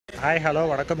Hi, hello,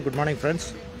 வணக்கம், good morning friends.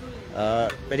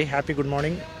 Very happy good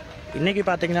morning. இன்னைக்கு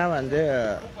பார்த்தீங்கன்னா வந்து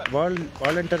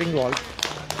வாலண்டியரிங்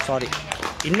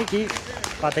இன்னைக்கு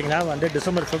பார்த்தீங்கன்னா வந்து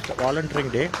December 5th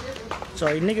வாலண்டியரிங் டே. ஸோ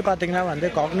இன்றைக்கி பார்த்தீங்கன்னா வந்து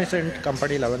காக்னிசன்ட்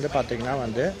கம்பெனியில் வந்து பார்த்தீங்கன்னா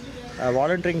வந்து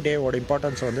வாலண்டியரிங் டேவோட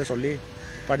இம்பார்ட்டன்ஸ் வந்து சொல்லி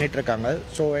பண்ணிகிட்ருக்காங்க.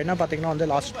 ஸோ என்ன பார்த்தீங்கன்னா வந்து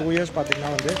லாஸ்ட் 2 years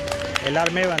பார்த்தீங்கன்னா வந்து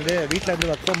எல்லாருமே வந்து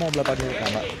வீட்டிலேருந்து ஒர்க் ஃப்ரம் ஹோமில்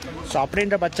பண்ணியிருக்காங்க. ஸோ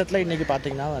அப்படின்ற பட்சத்தில் இன்றைக்கி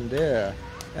பார்த்தீங்கன்னா வந்து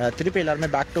திருப்பி எல்லாருமே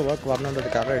பேக் டு ஒர்க்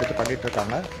வரணுன்றதுக்காக எடுத்து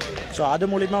பண்ணிகிட்ருக்காங்க. ஸோ அது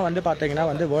மூலிமா வந்து பார்த்தீங்கன்னா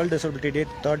வந்து வேர்ல்டு டிசபிலிட்டி டே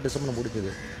 3rd December முடிஞ்சுது.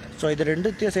 ஸோ இது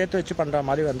ரெண்டுத்தையும் சேர்த்து வச்சு பண்ணுற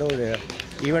மாதிரி வந்து ஒரு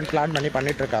ஈவெண்ட் பிளான் பண்ணி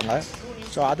பண்ணிகிட்ருக்காங்க.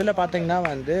 ஸோ அதில் பார்த்தீங்கன்னா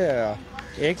வந்து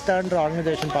Ektha and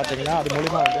ஆர்கனைசேஷன் பார்த்தீங்கன்னா அது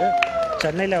மூலிமா வந்து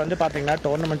சென்னையில் வந்து பார்த்தீங்கன்னா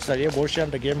டோர்னமெண்ட்ஸ் நிறைய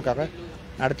போஷியான்ற கேமுக்காக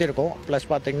நடத்தியிருக்கோம். ப்ளஸ்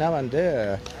பார்த்தீங்கன்னா வந்து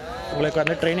உங்களுக்கு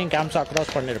வந்து ட்ரைனிங் கேம்ப்ஸ்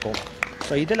அக்ராஸ் பண்ணியிருக்கோம்.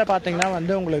 ஸோ இதில் பார்த்தீங்கன்னா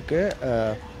வந்து உங்களுக்கு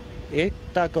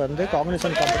Ekthaக்கு வந்து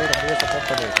காக்னிசன்ட் கம்பெனி ரொம்பவே சப்போர்ட்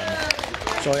பண்ணியிருக்காங்க.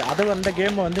 ஸோ அது அந்த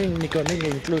கேம் வந்து இன்றைக்கி வந்து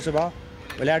இங்கே இன்க்ளூசிவாக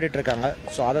விளையாடிட்டுருக்காங்க.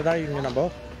 ஸோ அதை தான் இங்கே நம்ம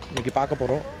இன்றைக்கி பார்க்க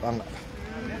போகிறோம். வாங்க.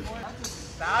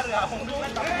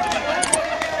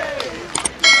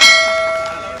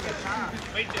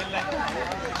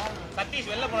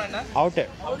 அவுட்டு.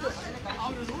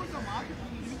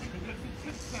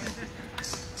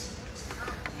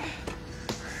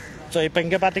 ஸோ இப்போ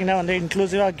இங்கே பார்த்தீங்கன்னா வந்து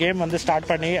இன்க்ளூசிவாக கேம் வந்து ஸ்டார்ட்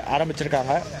பண்ணி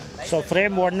ஆரம்பிச்சிருக்காங்க. ஸோ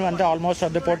ஃப்ரேம் 1 வந்து ஆல்மோஸ்ட்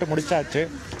வந்து போட்டு முடிச்சாச்சு.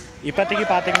 இப்போதைக்கு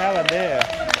பார்த்தீங்கன்னா வந்து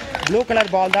ப்ளூ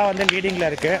கலர் பால் தான் வந்து லீடிங்கில்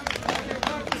இருக்குது.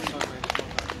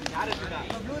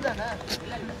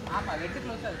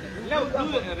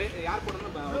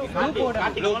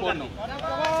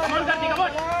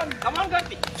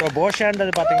 ஸோ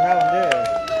போஷியான்றது பார்த்தீங்கன்னா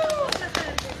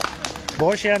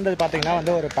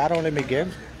வந்து ஒரு Paralympic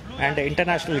game and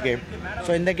international game.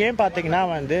 So இந்த கேம் பார்த்தீங்கன்னா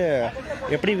வந்து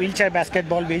எப்படி வீல் சேர் பேஸ்கெட்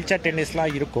பால், வீல் சேர்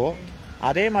டென்னிஸ்லாம் இருக்கோ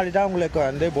அதே மாதிரி தான் உங்களுக்கு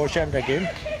வந்து போஷியான்ற game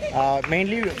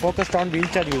mainly focused on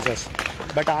wheel chair users.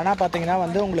 But ஆனால் பார்த்தீங்கன்னா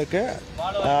வந்து உங்களுக்கு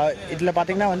இதில்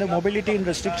பார்த்தீங்கன்னா வந்து மொபிலிட்டி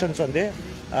ரெஸ்ட்ரிக்ஷன்ஸ் வந்து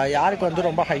யாருக்கு வந்து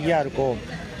ரொம்ப ஹையாக இருக்கும்,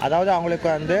 அதாவது அவங்களுக்கு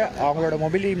வந்து அவங்களோட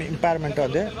மொபிலிட்டி இம்பேர்மெண்ட்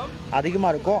வந்து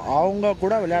அதிகமாக இருக்கும், அவங்க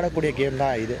கூட விளையாடக்கூடிய கேம்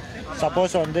தான் இது.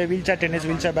 சப்போஸ் வந்து wheel chair tennis,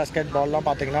 wheel chair basket பால்லாம்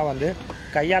பார்த்தீங்கன்னா வந்து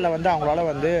கையால் வந்து அவங்களால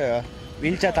வந்து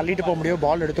வீல் சேர் தள்ளிட்டு போக முடியும்,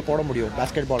 பால் எடுத்து போட முடியும்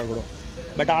பேஸ்கெட் பாலை கூட.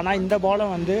 பட் ஆனால் இந்த பாலை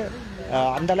வந்து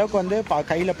அந்தளவுக்கு வந்து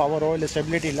கையில் பவரோ இல்லை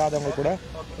ஸ்டெபிலிட்டி இல்லாதவங்க கூட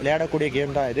விளையாடக்கூடிய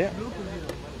கேம் தான் இது.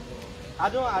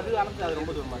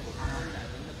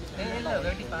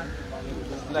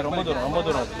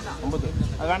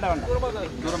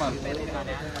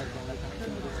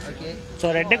 ஸோ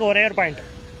ரெட்டுக்கு ஒரே ஒரு பாயிண்ட்.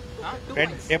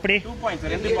 ரெட் எப்படி? 22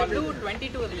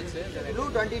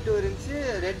 இருந்துச்சு,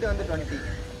 ரெட் வந்து 20.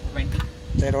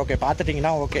 சரி, ஓகே,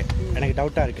 பார்த்துட்டிங்கன்னா ஓகே. எனக்கு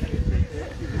டவுட்டாக இருக்குது.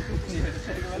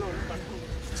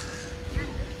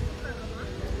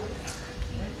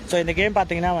 ஸோ இந்த கேம்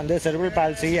பார்த்தீங்கன்னா வந்து cerebral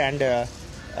palsy and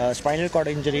spinal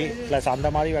cord injury plus அந்த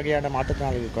மாதிரி வகையான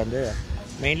மாற்றுத்திறனாளிகளுக்கு வந்து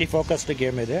மெயின்லி ஃபோக்கஸ்டு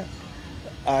கேம் இது.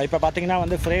 இப்போ பார்த்தீங்கன்னா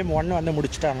வந்து ஃப்ரேம் 1 வந்து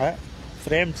முடிச்சுட்டாங்க,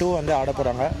 ஃப்ரேம் 2 வந்து ஆட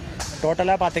போகிறாங்க.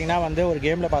 டோட்டலாக பார்த்தீங்கன்னா வந்து ஒரு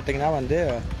கேமில் பார்த்தீங்கன்னா வந்து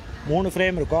 3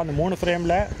 ஃப்ரேம் இருக்கும். அந்த 3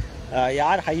 ஃப்ரேமில்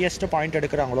யார் highest point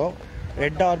எடுக்கிறாங்களோ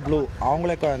red R blue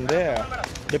அவங்களுக்கு வந்து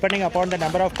depending upon the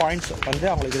number of points வந்து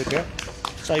அவங்களுக்கு இருக்குது.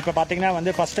 ஸோ இப்போ பார்த்தீங்கன்னா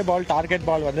வந்து ஃபஸ்ட்டு பால் டார்கெட்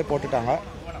பால் வந்து போட்டுட்டாங்க.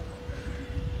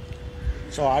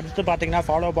 ஸோ அடுத்து பார்த்தீங்கன்னா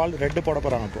ஃபாலோ பால் ரெட்டு போட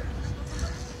போகிறாங்க இப்போ.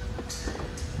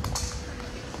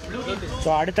 ஸோ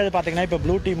அடுத்தது பார்த்தீங்கன்னா இப்போ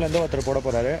ப்ளூ டீம்லேருந்து ஒருத்தர் போட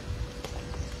போகிறாரு.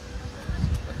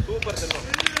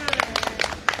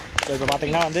 ஸோ இப்போ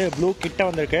பார்த்தீங்கன்னா வந்து ப்ளூ கிட்ட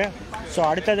வந்திருக்கு. ஸோ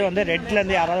அடுத்தது வந்து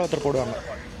ரெட்லேருந்து யாராவது ஒருத்தர் போடுவாங்க.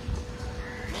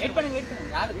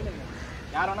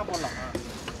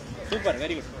 Super,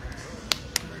 very good.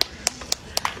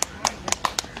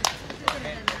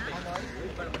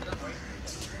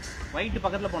 ஒயிட்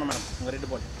பக்கத்தில் போகணும் மேடம், உங்கள் ரெட்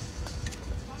பால்.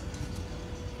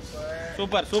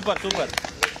 Super super super.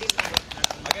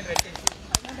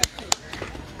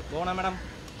 போனா மேடம்,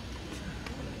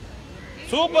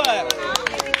 சூப்பர்.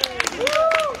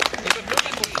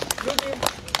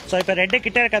 ஸோ இப்போ ரெட்டு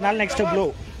கிட்ட இருக்கிறதுனால நெக்ஸ்ட்டு ப்ளூ.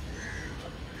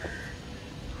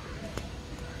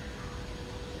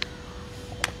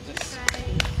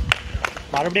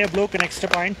 மறுபடியும் ப்ளூக்கு நெக்ஸ்ட்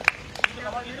பாயிண்ட்.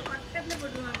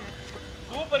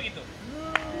 சூப்பர் கீது.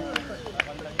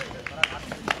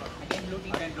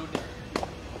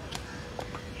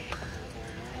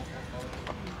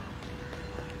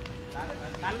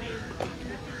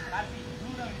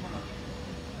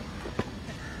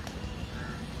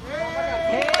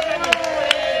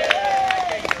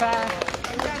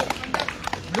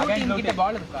 ப்ளூ டீம் கிட்ட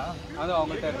பால் இருக்கா? அது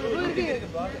அவங்கள்ட்ட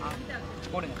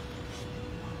போடுங்க.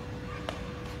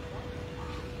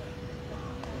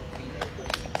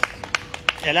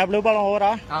 எல்லா ப்ளூ பாலும் ஓவரா?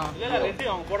 இல்ல ரெட்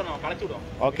அவங்க போடணும், கலச்சி விடுவோம்.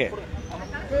 ஓகே.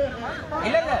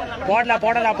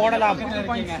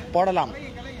 போடலாம்.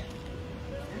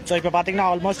 ஸோ இப்போ பார்த்தீங்கன்னா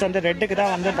ஆல்மோஸ்ட் வந்து ரெட்டுக்கு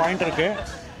தான் வந்து பாயிண்ட் இருக்குது.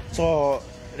 ஸோ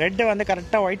ரெட்டு வந்து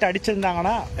கரெக்டாக ஒயிட்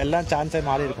அடிச்சிருந்தாங்கன்னா எல்லாம் சான்ஸே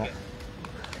மாறி இருக்கும்.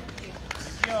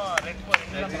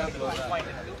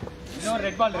 இன்னொரு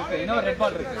ரெட் பால்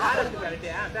இருக்கு.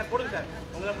 சார் போடுங்க சார்.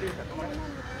 உங்கள முடியும் சார். கமான்.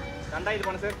 கண்டா இது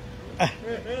பண்ணு சார்.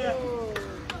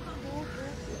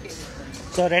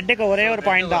 ஸோ ரெட்டுக்கு ஒரே ஒரு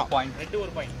பாயிண்ட் தான். ரெட்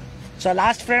ஒரு பாயிண்ட். ஸோ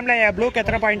லாஸ்ட் ஃப்ரேமில் ப்ளூக்கு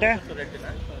எத்தனை பாயிண்ட்டு?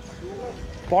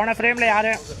 போன ஃப்ரேமில்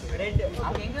யார்?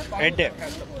 ரெட்டு.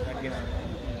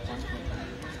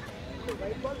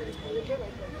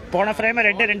 போன ஃப்ரேம்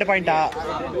ரெட்டு 2 பாயிண்டா?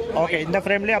 ஓகே, இந்த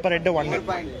ஃப்ரேம்லேயே அப்போ ரெட்டு 1.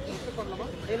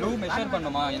 ப்ளூ மெஷர்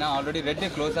பண்ணுமா? ஏன்னா ஆல்ரெடி ரெட்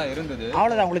க்ளோஸா இருந்தது.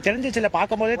 அவ்வளோதான், உங்களுக்கு தெரிஞ்சிச்சு இல்லை,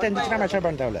 பார்க்கும்போதே தெரிஞ்சிச்சுன்னா மெஷர்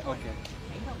பண்ண தேவையில்ல. ஓகே.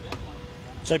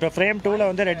 ஸோ இப்போ ஃப்ரேம் 2ல்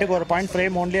வந்து ரெட்டுக்கு 1 பாயிண்ட்,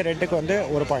 ஃப்ரேம் 1லேயே ரெட்டுக்கு வந்து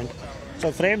 1 பாயிண்ட். ஸோ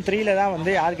ஃப்ரேம் 3ல் தான்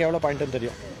வந்து யாருக்கு எவ்வளோ பாயிண்ட்டுன்னு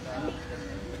தெரியும்.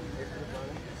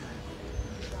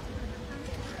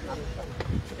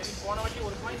 போன வாட்டி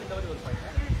ஒரு பாயிண்ட், இந்த வாட்டி ஒரு point.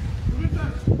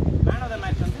 Man of the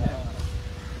match வந்து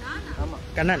ஆமா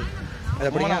கண்ணன் அதை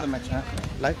பிடிங்க. Man of the match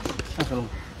live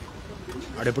சொல்லுங்க.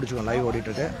 அப்படியே பிடிச்சிக்கோ, லைவ்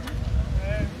ஓடிட்டுருக்கு.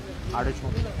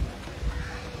 அடிச்சோம்.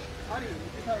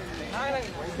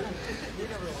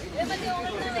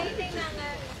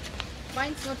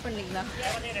 பாயிண்ட்ஸ் நோட் பண்ணீங்களா?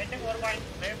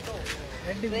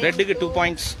 ரெட்டுக்கு 2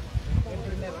 பாயிண்ட்ஸ்.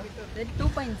 ரெட் 2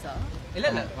 பாயிண்ட்ஸா? இல்ல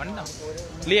 1 தான்.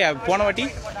 இல்லையா போன வாட்டி?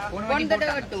 One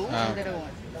தடவை 2, one தடவை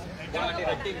 1.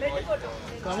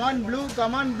 Come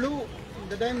on blue.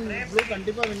 இந்த டைம் blue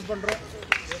கண்டிப்பா வின் பண்றோம்.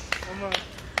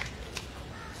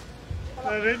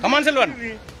 Come on Silvan.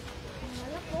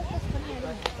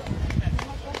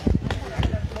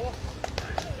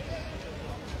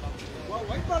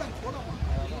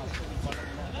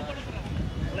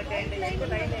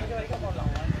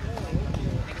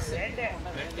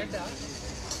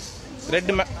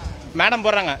 Red madam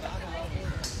போடுறாங்க.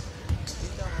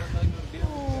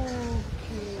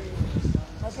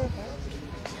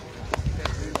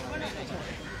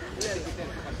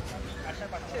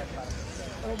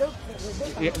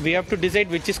 We have to decide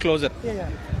which is closer.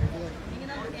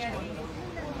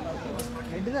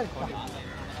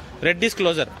 Red is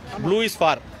closer. Blue is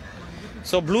far.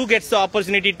 So blue gets the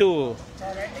opportunity to.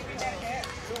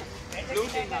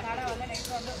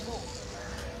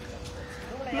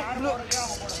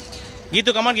 Gitu,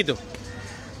 come on Gitu.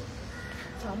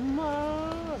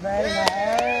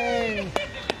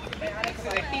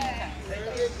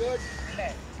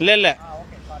 இல்ல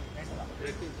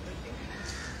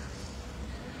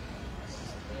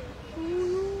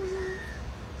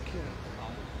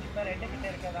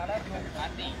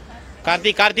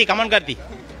Karthi come on Karthi.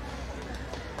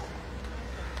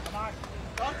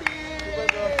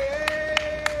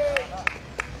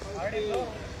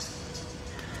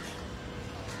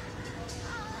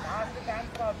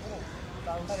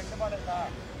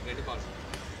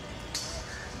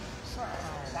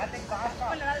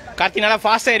 Karthi நல்லா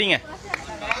ஃபாஸ்டா ஏறிங்க.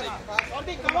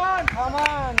 Come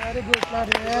on, very good player.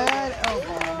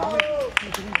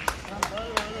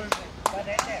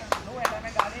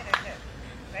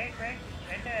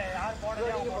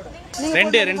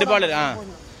 ரெண்டு பால்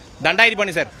தண்டா இது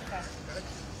பண்ணி sir.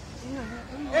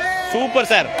 Super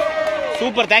sir,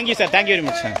 super. Thank you sir, thank you very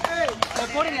much sir.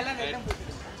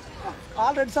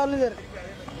 All reds are there.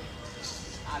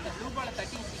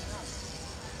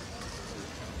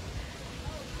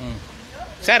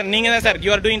 Sir நீங்க தான் sir, you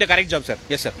are doing the correct job sir.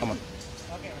 Yes sir, come on.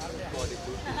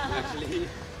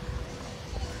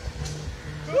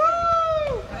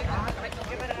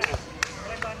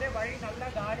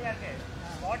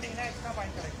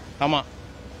 ஆமா,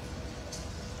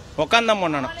 உட்காந்து தான்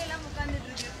போனானு.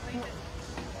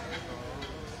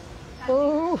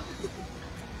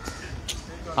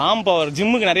 ஆம் power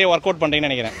ஜிம்முக்கு நிறைய ஒர்க் அவுட் பண்றீங்கன்னு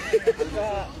நினைக்கிறேன்.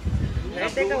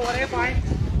 ஒரே point.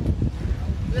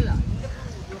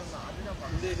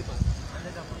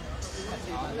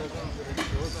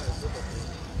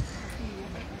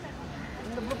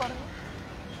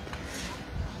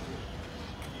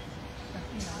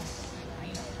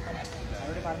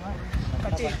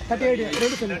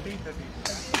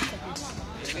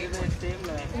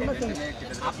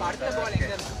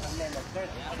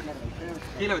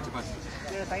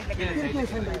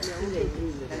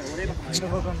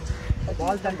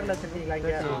 Ball center la sitting like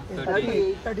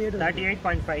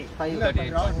 38.5.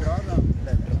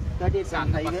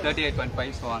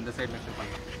 38.5. So on the side measure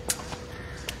பண்ணு.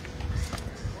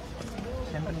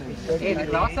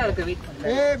 லாஸ்டா இருக்கு, வெயிட் பண்ணு.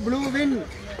 Hey, blue win.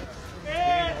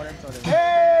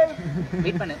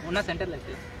 வெயிட் பண்ணு, உன்ன சென்டர்ல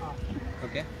இருக்கு.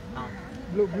 Okay.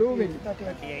 Blue win.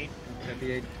 38.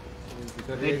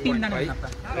 Red team தான்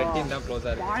ரெட் டீம் தான்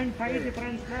க்ளோஸா இருக்கு 0.5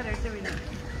 டிஃபரன்ஸ்ல ரெட் வின்.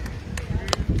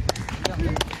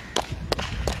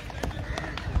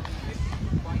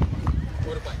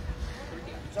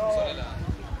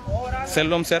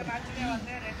 செல்வம் sir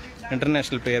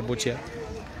international player பூச்சியா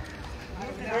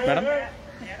madam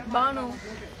Banu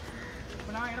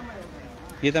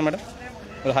Geetha madam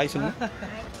ஒரு ஹாய் சொல்லுங்க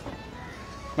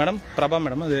மேடம் பிரபா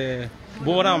மேடம் அது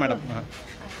புவனா மேடம்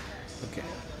ஓகே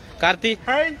கார்த்தி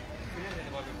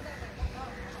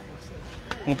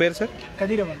உங்கள் பேர் சார்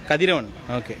கதிரவன்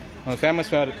ஓகே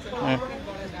ஃபேமஸ் பேர்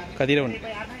கதிரவன்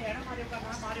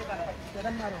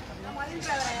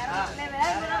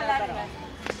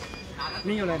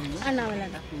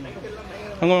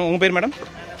உங்கள் பேர் மேடம்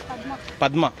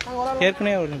பத்மா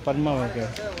ஏற்கனவே ஒரு பத்மா ஓகே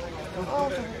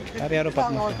வேறு யாரோ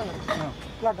பத்மா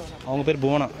அவங்க பேர்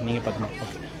புவனா நீங்கள் Padma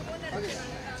okay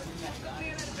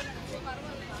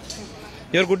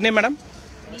your good name madam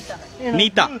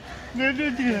நீதா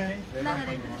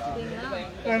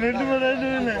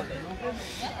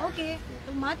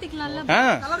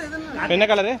என்ன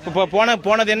கலரு இப்போ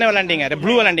போனது என்ன விளையாண்டீங்க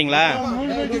ப்ளூ விளையாண்டீங்களா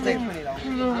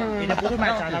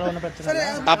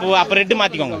அப்போ ரெட்டு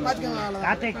மாத்திக்கோங்க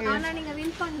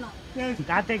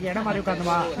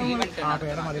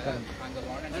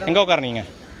எங்க உட்காருங்க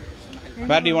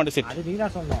வேர் to you want to sit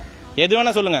எது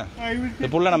வேணா சொல்லுங்க இது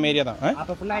ஃபுல்லா நம்ம ஏரியா தான்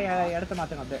அப்ப ஃபுல்லா இடத்த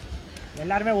மாத்துங்க அப்படியே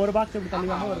எல்லாரும் ஒரு பாக்ஸ் இப்படி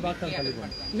தள்ளிவாங்க ஒரு பாக்ஸ்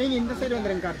தள்ளிவாங்க நீங்க இந்த சைடு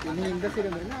வந்துருங்க கார்த்தி நீங்க இந்த சைடு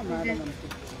வந்துருங்க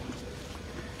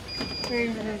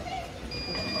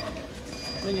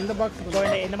நீங்க இந்த பாக்ஸ்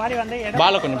இந்த மாதிரி வந்து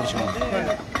பால கொஞ்சம்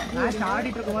பிடிச்சுக்கோங்க மேட்ச்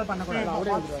ஆடிட்டு இருக்கும்போது பண்ண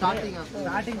கூடாது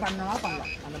ஸ்டார்டிங் பண்ணவா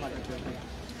பண்ணலாம் அந்த மாதிரி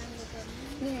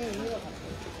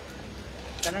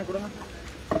கண்ணா கொடுங்க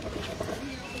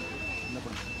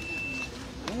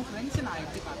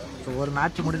ஸோ ஒரு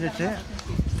மேட்ச் முடிஞ்சிச்சு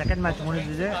செகண்ட் மேட்ச்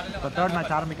முடிஞ்சிச்சு இப்போ தேர்ட்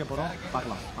மேட்ச் ஆரம்பிக்க போகிறோம்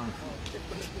பார்க்கலாம்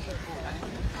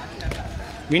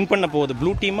வின் பண்ண போகுது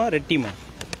ப்ளூ டீமா ரெட் டீமா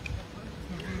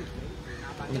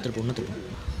ஒன்று திருப்பு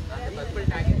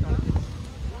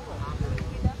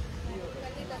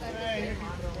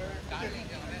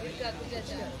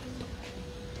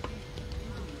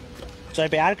ஸோ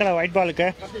இப்போ யார் கலர் ஒயிட் பாலுக்கு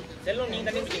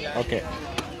ஓகே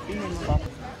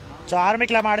ஸோ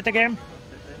ஆரம்பிக்கலாமா அடுத்த கேம்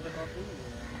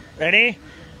ரெடி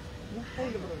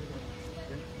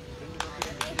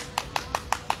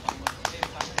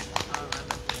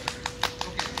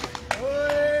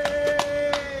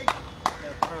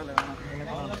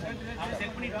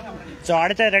ஸோ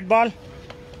அடுத்த ரெட் பால்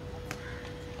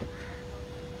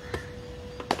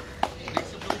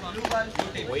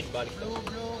ஒயிட் பால்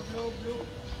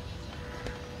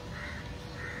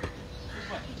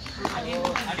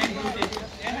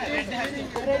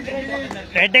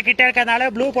ரெட் கிட்ட இருக்கறனால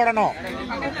ப்ளூ போடணும்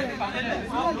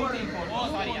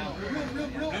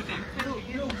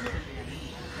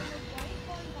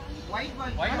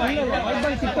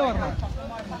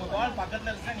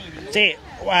சரி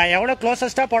எவ்வளோ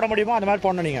க்ளோசஸ்டா போட முடியுமோ அந்த மாதிரி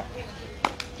போடணும் நீங்க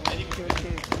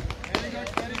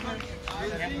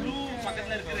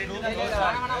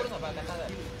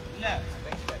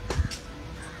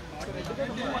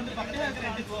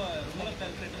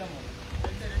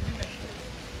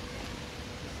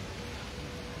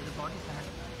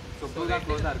So blue தான்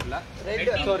close ஆ இருக்குல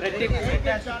so red team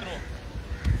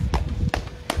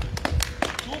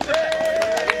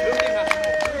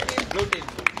blue team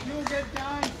you get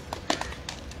chance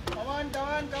come on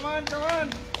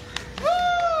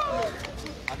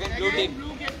again blue team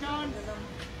blue get chance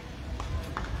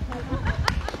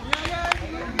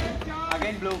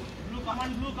again blue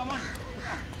come on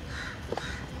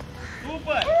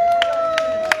super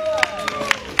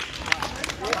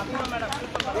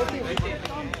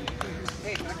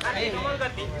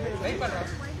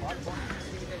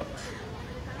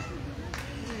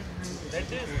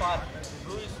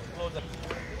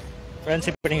friends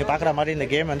இப்போ நீங்கள் பார்க்குற மாதிரி இந்த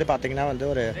கேம் வந்து பார்த்தீங்கன்னா வந்து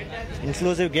ஒரு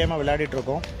inclusive கேமாக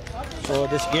விளையாடிட்டுருக்கோம் so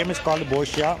this game is called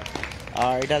போஷியா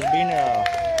it has been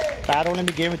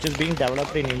Paralympic game which is being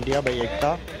developed in India by Ektha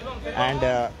and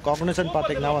Cognizant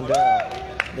பார்த்தீங்கன்னா வந்து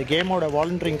இந்த கேமோட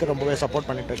வாலண்டியரிங்க்கு ரொம்பவே சப்போர்ட்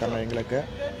பண்ணிட்டு இருக்காங்க எங்களுக்கு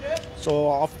ஸோ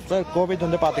ஆஃப்டர் கோவிட்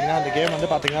வந்து பார்த்திங்கன்னா அந்த கேம் வந்து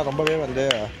பார்த்திங்கன்னா ரொம்பவே வந்து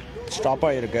ஸ்டாப்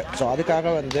ஆகிருக்கு ஸோ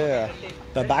அதுக்காக வந்து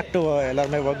இப்போ பேக் டு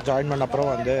எல்லாருமே ஒர்க் ஜாயின் பண்ண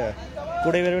அப்புறம் வந்து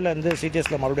கூடிய விரைவில் வந்து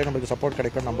சிடிஎஸில் மறுபடியும் நம்மளுக்கு சப்போர்ட்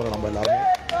கிடைக்கும் நம்புகிறோம் நம்ம எல்லாருமே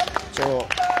ஸோ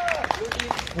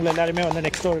உங்களை எல்லாருமே வந்து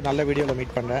நெக்ஸ்ட் ஒரு நல்ல வீடியோவில்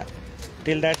மீட் பண்ணுறேன்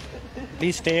டில் that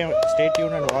please stay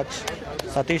tuned and watch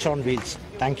Sathish on Wheels.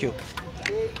 Thank you.